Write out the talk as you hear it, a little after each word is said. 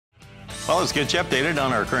Well, let's get you updated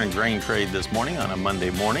on our current grain trade this morning on a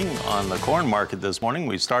Monday morning. On the corn market this morning,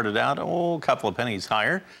 we started out a couple of pennies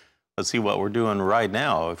higher. Let's see what we're doing right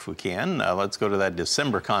now if we can. Let's go to that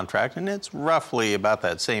December contract, and it's roughly about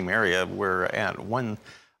that same area. We're at 1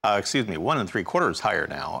 3/4 higher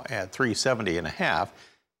now at 370.5.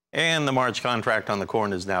 And the March contract on the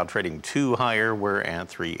corn is now trading 2 higher. We're at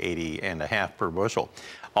 380.5 per bushel.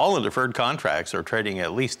 All the deferred contracts are trading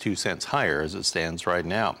at least 2 cents higher as it stands right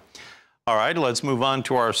now. All right, let's move on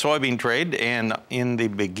to our soybean trade. And in the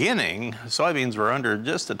beginning, soybeans were under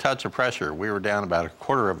just a touch of pressure. We were down about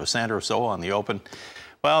 1/4 cent or so on the open.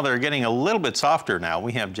 Well, they're getting a little bit softer now.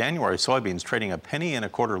 We have January soybeans trading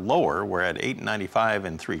 1.25 lower. We're at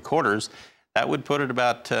 8.95 3/4. That would put it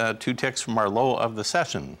about 2 ticks from our low of the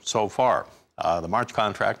session so far. The March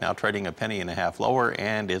contract now trading 1.5 lower,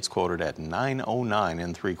 and it's quoted at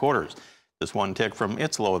 9.09 3/4. Just 1 tick from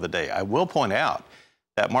its low of the day. I will point out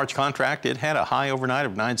that March contract, it had a high overnight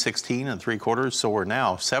of 9.16 3/4, so we're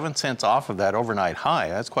now 7 cents off of that overnight high.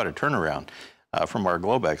 That's quite a turnaround from our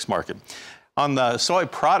Globex market. On the soy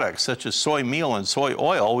products, such as soy meal and soy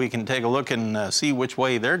oil, we can take a look and see which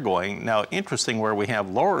way they're going. Now, interesting where we have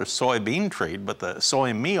lower soybean trade, but the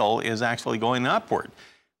soy meal is actually going upward.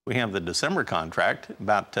 We have the December contract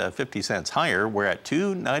about 50 cents higher. We're at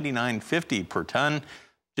 $299.50 per ton.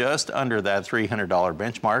 Just under that $300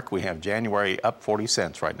 benchmark. We have January up 40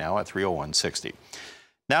 cents right now at 301.60.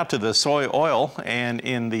 Now to the soy oil, and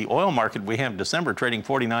in the oil market, we have December trading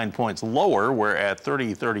 49 points lower. We're at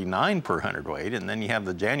 30.39 per hundredweight, and then you have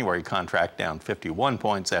the January contract down 51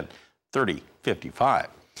 points at 30.55.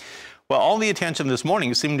 Well, all the attention this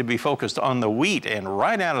morning seemed to be focused on the wheat, and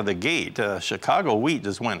right out of the gate, Chicago wheat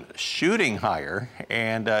just went shooting higher,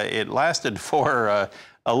 and it lasted for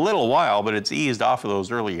a little while, but it's eased off of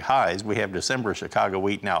those early highs. We have December Chicago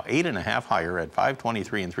wheat now 8.5 higher at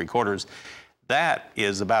 523 3/4. That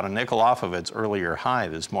is about a nickel off of its earlier high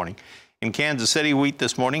this morning. In Kansas City wheat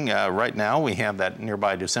this morning, right now we have that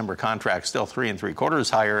nearby December contract still 3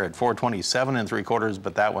 3/4 higher at 427 3/4,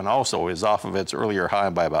 but that one also is off of its earlier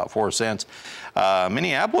high by about 4 cents.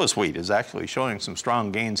 Minneapolis wheat is actually showing some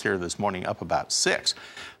strong gains here this morning, up about 6.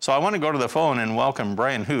 So I want to go to the phone and welcome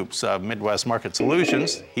Brian Hoops of Midwest Market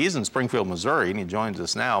Solutions. He's in Springfield, Missouri, and he joins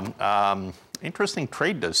us now. Interesting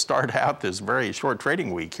trade to start out this very short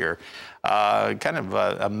trading week here. Kind of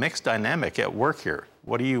a mixed dynamic at work here.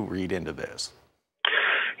 What do you read into this?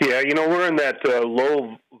 Yeah, you know, we're in that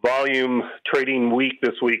low volume trading week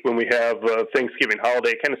this week when we have Thanksgiving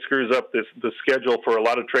holiday. It kind of screws up the schedule for a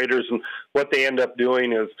lot of traders, and what they end up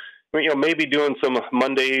doing is, you know, maybe doing some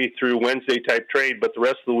Monday through Wednesday type trade, but the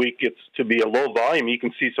rest of the week gets to be a low volume. You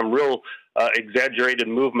can see some real exaggerated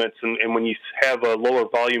movements, and when you have a lower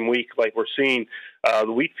volume week like we're seeing,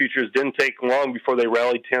 the wheat futures didn't take long before they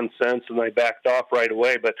rallied 10 cents and they backed off right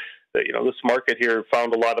away. But you know, this market here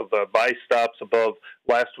found a lot of buy stops above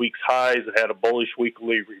last week's highs. It had a bullish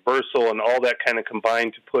weekly reversal, and all that kind of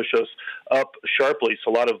combined to push us up sharply.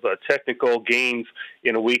 So a lot of technical gains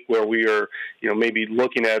in a week where we are, you know, maybe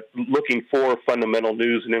looking for fundamental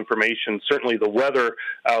news and information. Certainly the weather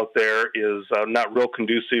out there is not real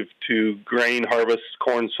conducive to grain harvest,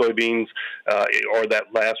 corn, soybeans, or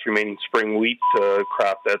that last remaining spring wheat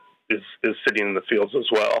crop that is sitting in the fields as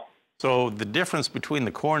well. So the difference between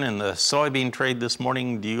the corn and the soybean trade this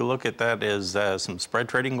morning, do you look at that as some spread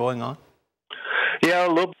trading going on? Yeah, a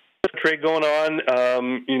little bit of trade going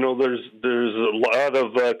on. You know, there's a lot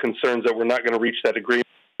of concerns that we're not going to reach that agreement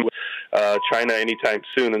with China anytime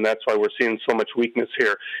soon, and that's why we're seeing so much weakness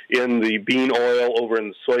here in the bean oil over in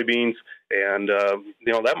the soybeans. And,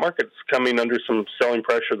 you know, that market's coming under some selling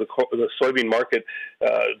pressure. The soybean market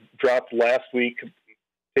dropped last week,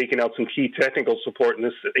 taking out some key technical support, and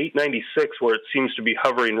this 896, where it seems to be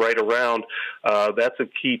hovering right around, that's a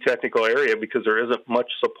key technical area because there isn't much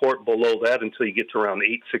support below that until you get to around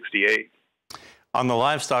 868. On the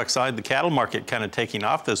livestock side, the cattle market kind of taking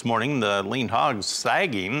off this morning, the lean hogs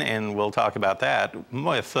sagging, and we'll talk about that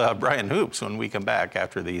with Brian Hoops when we come back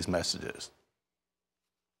after these messages.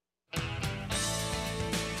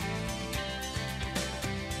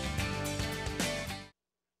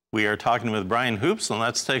 We are talking with Brian Hoops, and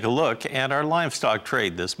let's take a look at our livestock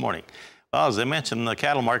trade this morning. Well, as I mentioned, the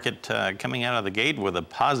cattle market coming out of the gate with a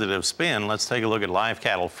positive spin. Let's take a look at live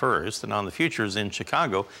cattle first. And on the futures in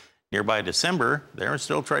Chicago, nearby December, they're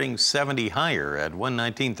still trading 70 higher at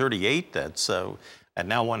 119.38. That's at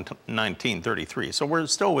now 119.33. So we're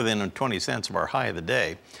still within 20 cents of our high of the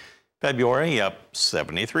day. February up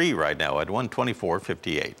 73 right now at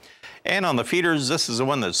 124.58. And on the feeders, this is the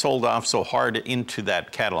one that sold off so hard into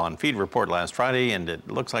that cattle on feed report last Friday, and it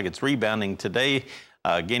looks like it's rebounding today.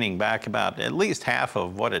 gaining back about at least half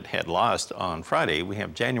of what it had lost on Friday. We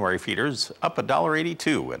have January feeders up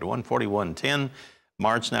 $1.82 at 141.10.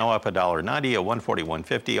 March now up $1.90 at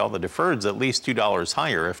 141.50. All the deferreds at least $2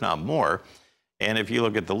 higher, if not more. And if you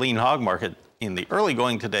look at the lean hog market in the early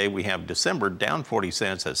going today, we have December down 40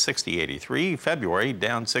 cents at 60.83. February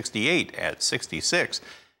down 68 at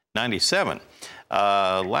 66.97.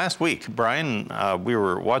 Last week, Brian, we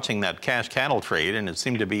were watching that cash cattle trade, and it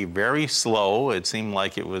seemed to be very slow. It seemed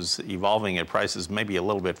like it was evolving at prices maybe a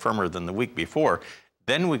little bit firmer than the week before.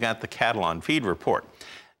 Then we got the cattle on feed report.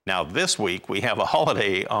 Now, this week, we have a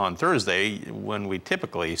holiday on Thursday when we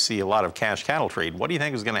typically see a lot of cash cattle trade. What do you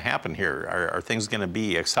think is going to happen here? Are things going to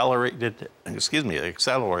be accelerated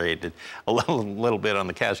a little bit on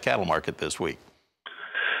the cash cattle market this week?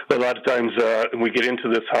 A lot of times we get into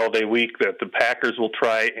this holiday week that the packers will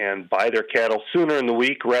try and buy their cattle sooner in the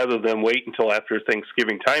week rather than wait until after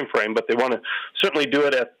Thanksgiving time frame. But they want to certainly do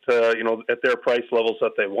it at at their price levels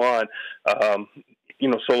that they want.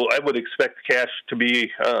 So I would expect cash to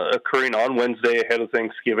be occurring on Wednesday ahead of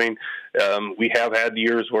Thanksgiving. We have had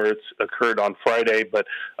years where it's occurred on Friday, but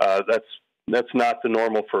that's not the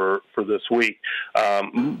normal for this week.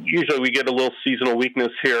 Usually we get a little seasonal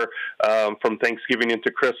weakness here from Thanksgiving into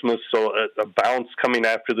Christmas, so a bounce coming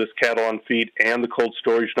after this cattle on feed and the cold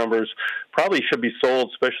storage numbers probably should be sold,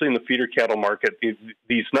 especially in the feeder cattle market.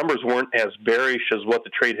 These numbers weren't as bearish as what the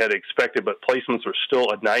trade had expected, but placements are still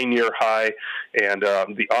a 9-year high, and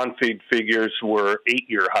the on-feed figures were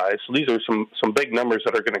 8-year highs. So these are some big numbers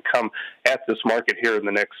that are going to come at this market here in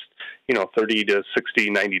the next 30 to 60,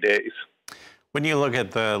 90 days. When you look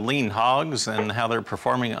at the lean hogs and how they're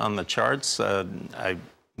performing on the charts, I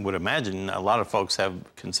would imagine a lot of folks have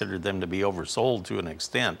considered them to be oversold to an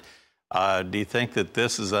extent. Do you think that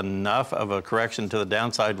this is enough of a correction to the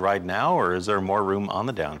downside right now, or is there more room on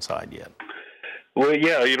the downside yet? Well,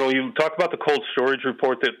 yeah, you talk about the cold storage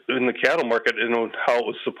report that in the cattle market, how it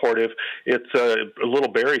was supportive. It's a little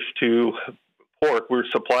bearish to pork, where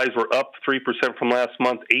supplies were up 3% from last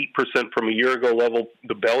month, 8% from a year ago level.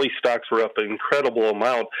 The belly stocks were up an incredible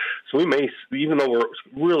amount. So we may, even though we're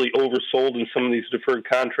really oversold in some of these deferred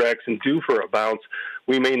contracts and due for a bounce,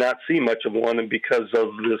 we may not see much of one because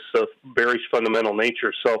of this bearish fundamental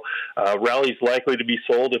nature. So rally's likely to be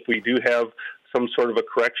sold if we do have some sort of a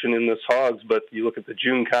correction in this hogs. But you look at the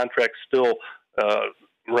June contract, still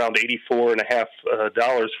around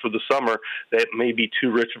 $84.50 for the summer. That may be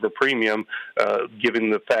too rich of a premium,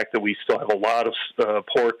 given the fact that we still have a lot of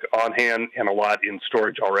pork on hand and a lot in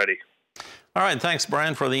storage already. All right, thanks,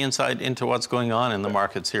 Brian, for the insight into what's going on in the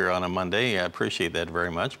markets here on a Monday. I appreciate that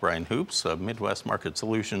very much. Brian Hoops of Midwest Market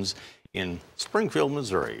Solutions in Springfield,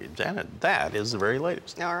 Missouri. Janet, that is the very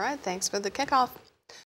latest. All right, thanks for the kickoff.